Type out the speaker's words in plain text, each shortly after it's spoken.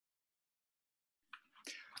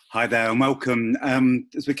Hi there and welcome.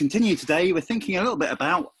 As we continue today, we're thinking a little bit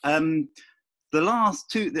about the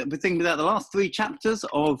last three chapters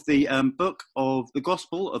of the book of the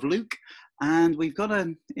Gospel of Luke, and we've got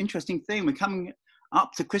an interesting theme. We're coming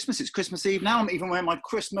up to Christmas. It's Christmas Eve now. I'm even wearing my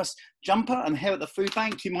Christmas jumper, and here at the food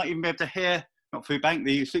bank, you might even be able to hear, not food bank,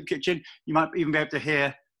 the soup kitchen, you might even be able to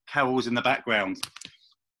hear carols in the background.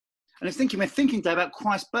 And we're thinking today about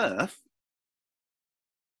Christ's birth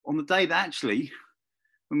on the day that actually,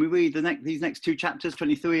 when we read these next two chapters,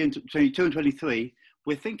 22 and 23,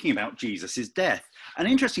 we're thinking about Jesus' death. And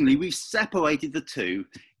interestingly, we've separated the two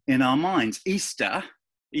in our minds. Easter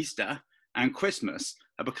and Christmas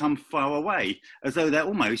have become far away, as though they're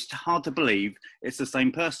almost hard to believe it's the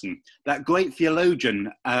same person. That great theologian,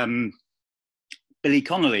 Billy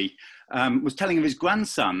Connolly, was telling of his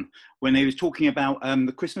grandson when he was talking about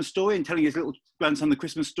the Christmas story and telling his little grandson the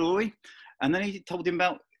Christmas story. And then he told him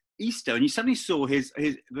about Easter, and you suddenly saw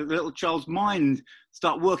the little child's mind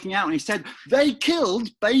start working out, and he said, they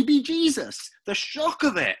killed baby Jesus. The shock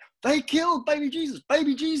of it. They killed baby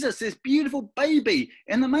Jesus, this beautiful baby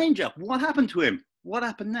in the manger. What happened to him? What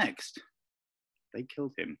happened next? They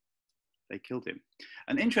killed him.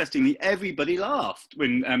 And interestingly, everybody laughed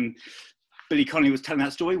when Billy Connolly was telling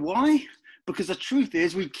that story. Why? Because the truth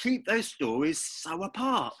is, we keep those stories so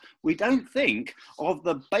apart. We don't think of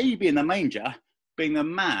the baby in the manger being the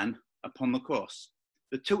man upon the cross.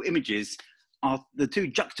 The two images the two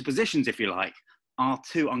juxtapositions, if you like, are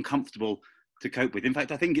too uncomfortable to cope with. In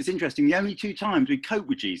fact, I think it's interesting, the only two times we cope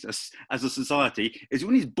with Jesus as a society is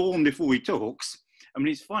when he's born before he talks, and when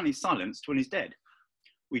he's finally silenced when he's dead.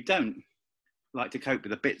 We don't like to cope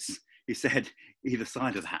with the bits he said either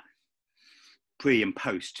side of that, pre and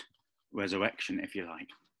post resurrection, if you like.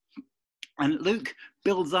 And Luke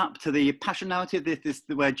builds up to the passion narrative,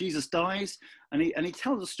 where Jesus dies, and he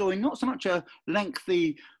tells a story, not so much a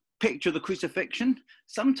lengthy picture of the crucifixion.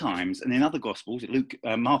 Sometimes, and in other Gospels, Luke,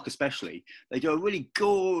 Mark especially, they do a really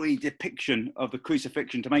gory depiction of the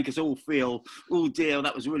crucifixion to make us all feel, oh dear,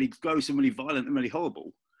 that was really gross and really violent and really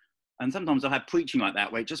horrible. And sometimes I've had preaching like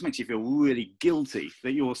that, where it just makes you feel really guilty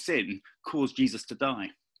that your sin caused Jesus to die.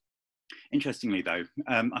 Interestingly, though,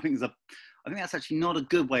 I think that's actually not a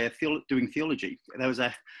good way of doing theology. There was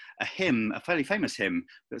a hymn, a fairly famous hymn,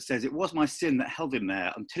 that says, it was my sin that held him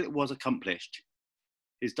there until it was accomplished.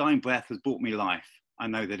 His dying breath has brought me life. I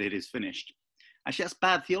know that it is finished. Actually, that's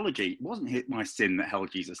bad theology. It wasn't my sin that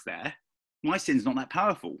held Jesus there. My sin's not that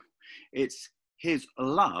powerful. It's his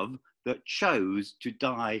love that chose to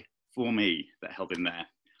die for me that held him there.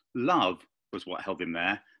 Love was what held him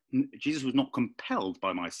there. Jesus was not compelled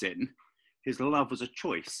by my sin. His love was a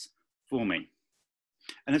choice for me.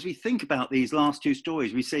 And as we think about these last two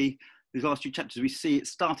stories, these last two chapters, we see it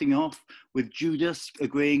starting off with Judas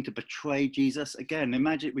agreeing to betray Jesus. Again,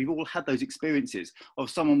 imagine we've all had those experiences of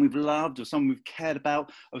someone we've loved, of someone we've cared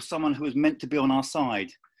about, of someone who was meant to be on our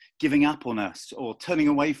side, giving up on us, or turning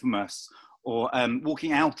away from us, or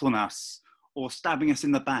walking out on us, or stabbing us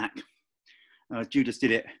in the back. Judas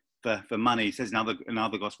did it for money. It says in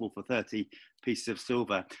another gospel, for 30 pieces of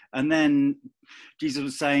silver. And then Jesus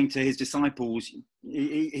was saying to his disciples,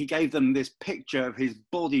 he gave them this picture of his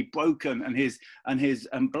body broken and his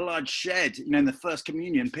blood shed, in the first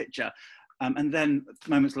communion picture. And then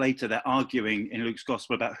moments later, they're arguing in Luke's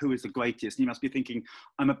gospel about who is the greatest. And you must be thinking,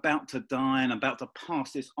 I'm about to die and I'm about to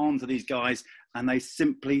pass this on to these guys, and they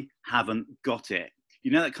simply haven't got it.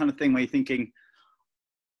 You know, that kind of thing where you're thinking,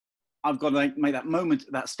 I've got to make that moment,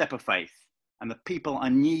 that step of faith, and the people I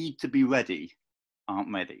need to be ready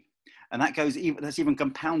aren't ready. And that's even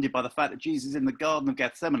compounded by the fact that Jesus is in the Garden of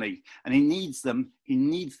Gethsemane, and he needs them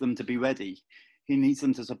to be ready. He needs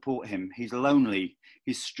them to support him. He's lonely,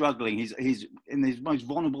 he's struggling, he's in his most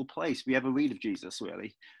vulnerable place we ever read of Jesus,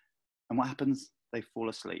 really. And what happens? They fall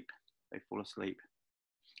asleep.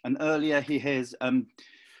 And earlier he hears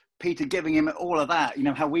Peter giving him all of that,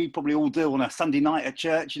 how we probably all do on a Sunday night at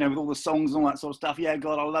church, with all the songs and all that sort of stuff. Yeah,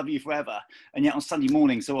 God, I'll love you forever. And yet on Sunday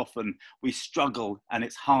morning, so often we struggle, and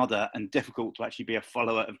it's harder and difficult to actually be a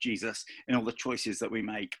follower of Jesus in all the choices that we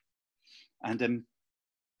make. And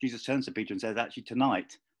Jesus turns to Peter and says, actually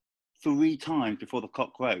tonight, 3 times before the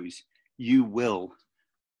cock crows, you will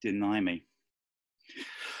deny me.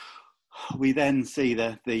 We then see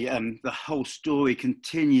the whole story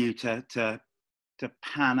continue to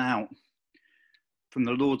pan out, from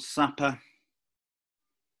the Lord's Supper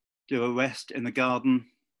to a rest in the garden,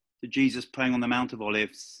 to Jesus praying on the Mount of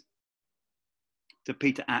Olives, to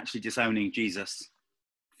Peter actually disowning Jesus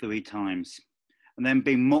 3 times, and then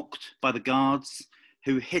being mocked by the guards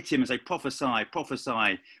who hit him and say,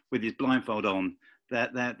 prophesy, with his blindfold on.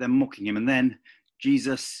 They're mocking him, and then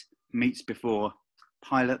Jesus meets before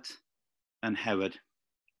Pilate and Herod.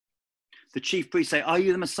 The chief priests say, "Are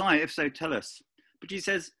you the Messiah? If so, tell us." But Jesus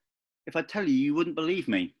says, "If I tell you, you wouldn't believe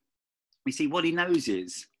me." You see, what he knows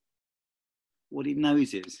is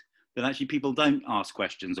that actually people don't ask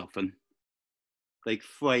questions often. They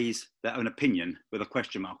phrase their own opinion with a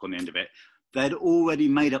question mark on the end of it. They'd already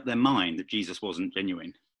made up their mind that Jesus wasn't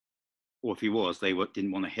genuine. Or if he was, they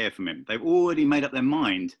didn't want to hear from him. They've already made up their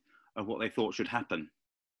mind of what they thought should happen.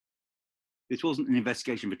 This wasn't an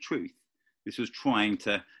investigation for truth. This was trying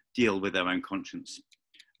to deal with their own conscience.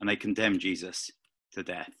 And they condemned Jesus to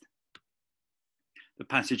death. The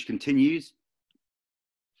passage continues.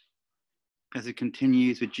 As it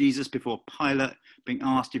continues with Jesus before Pilate being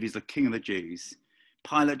asked if he's the king of the Jews.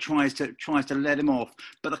 Pilate tries to let him off,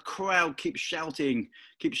 but the crowd keeps shouting,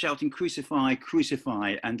 "Crucify,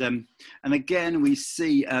 crucify!" And again we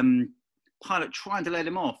see Pilate trying to let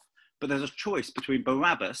him off, but there's a choice between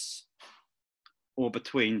Barabbas or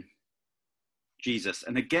between Jesus.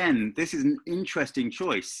 And again, this is an interesting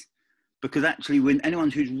choice, because actually, when anyone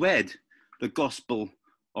who's read the Gospel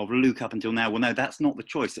of Luke up until now will know that's not the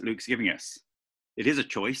choice that Luke's giving us. It is a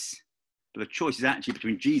choice, but the choice is actually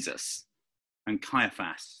between Jesus and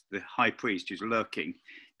Caiaphas, the high priest who's lurking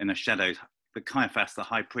in the shadows. But Caiaphas, the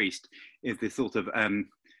high priest, is this sort of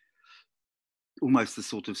almost the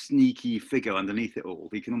sort of sneaky figure underneath it all.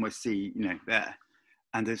 You can almost see, there.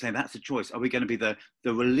 And they say that's a choice. Are we going to be the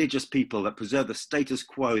religious people that preserve the status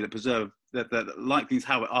quo, that preserve that like things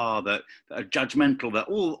how it are, that are judgmental, that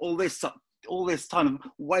all this kind of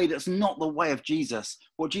way that's not the way of Jesus,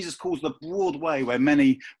 what Jesus calls the broad way where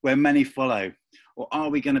many follow? Or are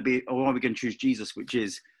we going to choose Jesus, which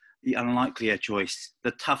is the unlikelier choice,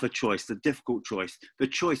 the tougher choice, the difficult choice, the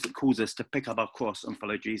choice that calls us to pick up our cross and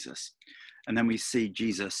follow Jesus? And then we see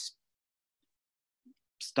Jesus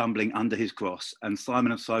stumbling under his cross, and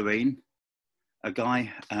Simon of Cyrene, a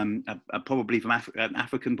guy probably from an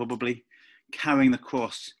African, probably carrying the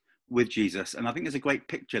cross with Jesus. And I think there's a great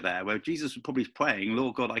picture there where Jesus was probably praying,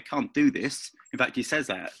 "Lord God, I can't do this." In fact, he says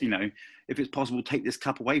that, if it's possible, take this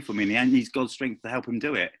cup away from me. And he needs God's strength to help him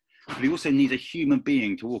do it. But he also needs a human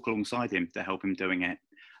being to walk alongside him to help him doing it.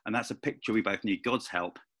 And that's a picture we both need God's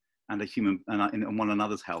help and and one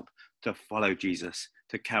another's help to follow Jesus,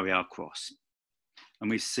 to carry our cross. And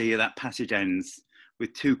we see that passage ends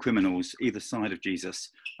with two criminals either side of Jesus.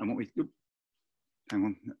 And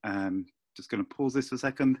hang on, just going to pause this for a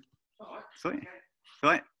second. Sorry.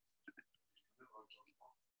 Right.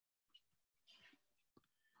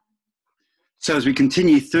 So as we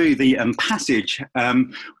continue through the passage,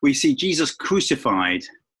 we see Jesus crucified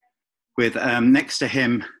with next to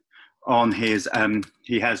him on his,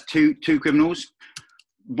 he has two criminals.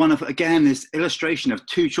 One of, again, this illustration of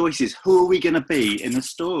two choices. Who are we going to be in the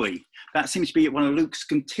story? That seems to be one of Luke's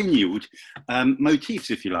continued motifs,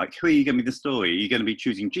 if you like. Who are you going to be in the story? Are you going to be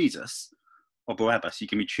choosing Jesus or Barabbas? You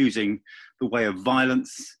can be choosing the way of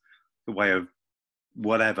violence, the way of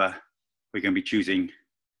whatever. We're going to be choosing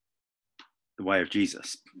the way of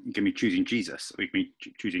Jesus. You can be choosing Jesus, or you can be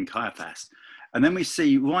choosing Caiaphas. And then we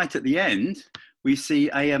see right at the end, we see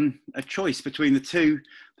a choice between the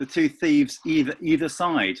two thieves either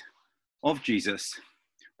side of Jesus.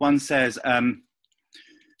 One says,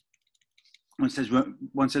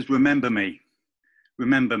 remember me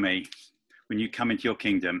when you come into your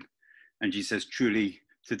kingdom. And Jesus says, truly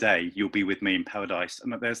today you'll be with me in paradise.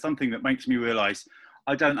 And there's something that makes me realize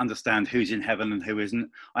I don't understand who's in heaven and who isn't.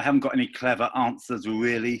 I haven't got any clever answers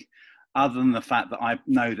really, other than the fact that I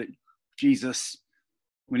know that Jesus,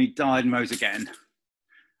 when he died and rose again,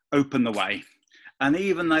 opened the way. And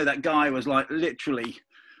even though that guy was like literally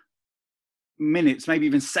minutes, maybe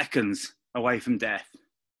even seconds away from death,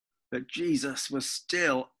 that Jesus was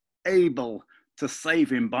still able to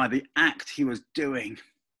save him by the act he was doing.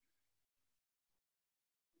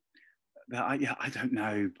 I don't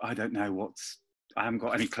know I haven't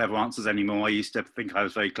got any clever answers anymore. I used to think I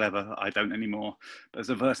was very clever. I don't anymore. But there's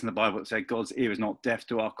a verse in the Bible that said God's ear is not deaf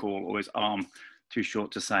to our call, or his arm too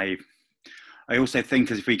short to save. I also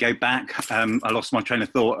think, as if we go back, I lost my train of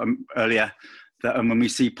thought earlier, that when we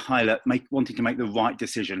see Pilate wanting to make the right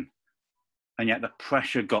decision, and yet the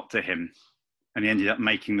pressure got to him, and he ended up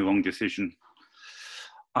making the wrong decision.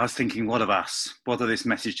 I was thinking, what of us? What of this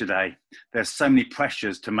message today? There's so many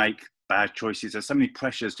pressures to make bad choices. There's so many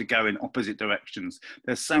pressures to go in opposite directions.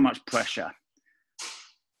 There's so much pressure.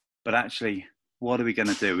 But actually, what are we going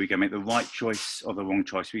to do? Are we going to make the right choice or the wrong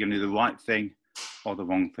choice? Are we going to do the right thing or the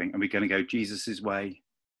wrong thing? Are we going to go Jesus's way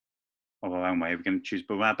or our own way? Are we going to choose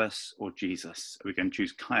Barabbas or Jesus? Are we going to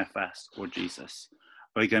choose Caiaphas or Jesus?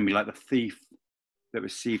 Are we going to be like the thief that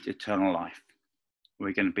received eternal life? Or are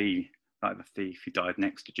we going to be like the thief who died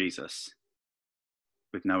next to Jesus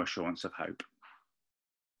with no assurance of hope?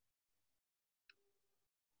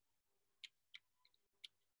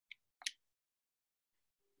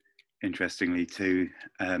 Interestingly too,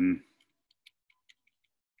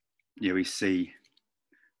 we see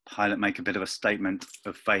Pilate make a bit of a statement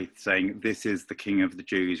of faith, saying, "This is the King of the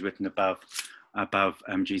Jews," written above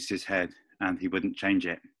Jesus' head, and he wouldn't change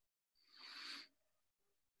it.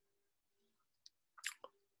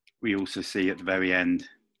 We also see at the very end,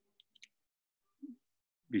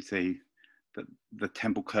 we see that the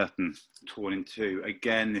temple curtain torn in two.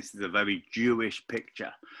 Again, this is a very Jewish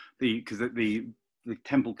picture, because the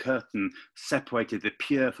temple curtain separated the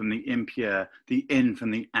pure from the impure, the in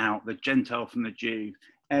from the out, the Gentile from the Jew,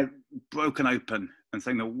 broken open, and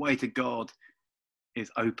saying the way to God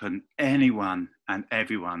is open. Anyone and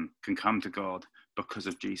everyone can come to God because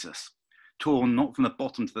of Jesus. Torn not from the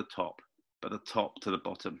bottom to the top, but the top to the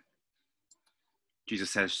bottom.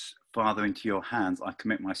 Jesus says, "Father, into your hands I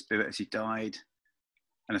commit my spirit," as he died.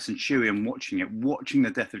 And a centurion watching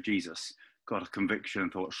the death of Jesus, got a conviction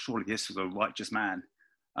and thought, surely this was a righteous man.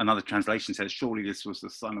 Another translation says, surely this was the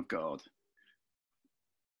Son of God.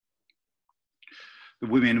 The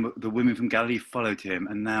women from Galilee followed him,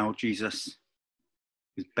 and now Jesus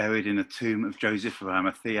is buried in a tomb of Joseph of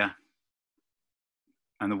Arimathea.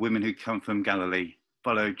 And the women who come from Galilee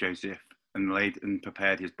followed Joseph and laid and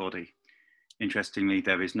prepared his body. Interestingly,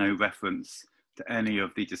 there is no reference to any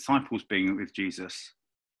of the disciples being with Jesus,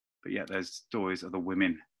 but yet there's stories of the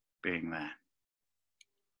women being there.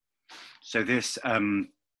 So this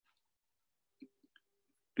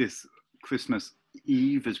Christmas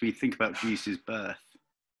Eve, as we think about Jesus' birth,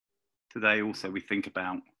 today also we think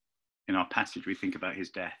about, in our passage, we think about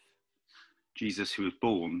his death. Jesus, who was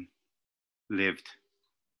born, lived,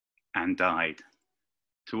 and died.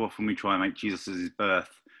 Too often we try and make Jesus'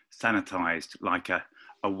 birth sanitized, like a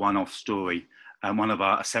one-off story. One of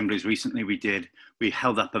our assemblies recently we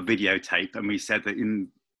held up a videotape, and we said that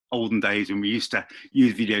in olden days when we used to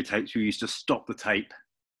use videotapes, we used to stop the tape,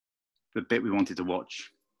 the bit we wanted to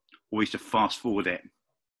watch, or we used to fast forward it.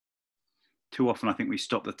 Too often I think we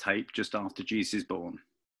stop the tape just after Jesus is born.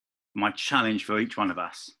 My challenge for each one of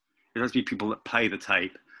us is let's be people that play the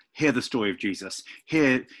tape, hear the story of Jesus,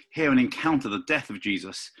 hear and encounter the death of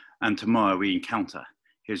Jesus, and tomorrow we encounter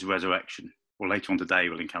his resurrection. Or later on today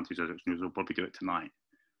we'll encounter his resurrection. We'll probably do it tonight.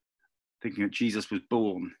 Thinking that Jesus was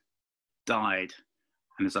born, died,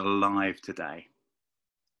 and is alive today.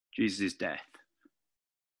 Jesus' death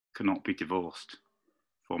cannot be divorced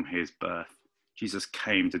from his birth. Jesus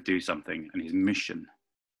came to do something, and his mission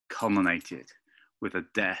culminated with a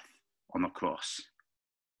death on the cross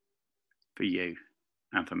for you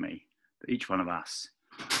and for me, that each one of us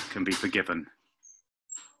can be forgiven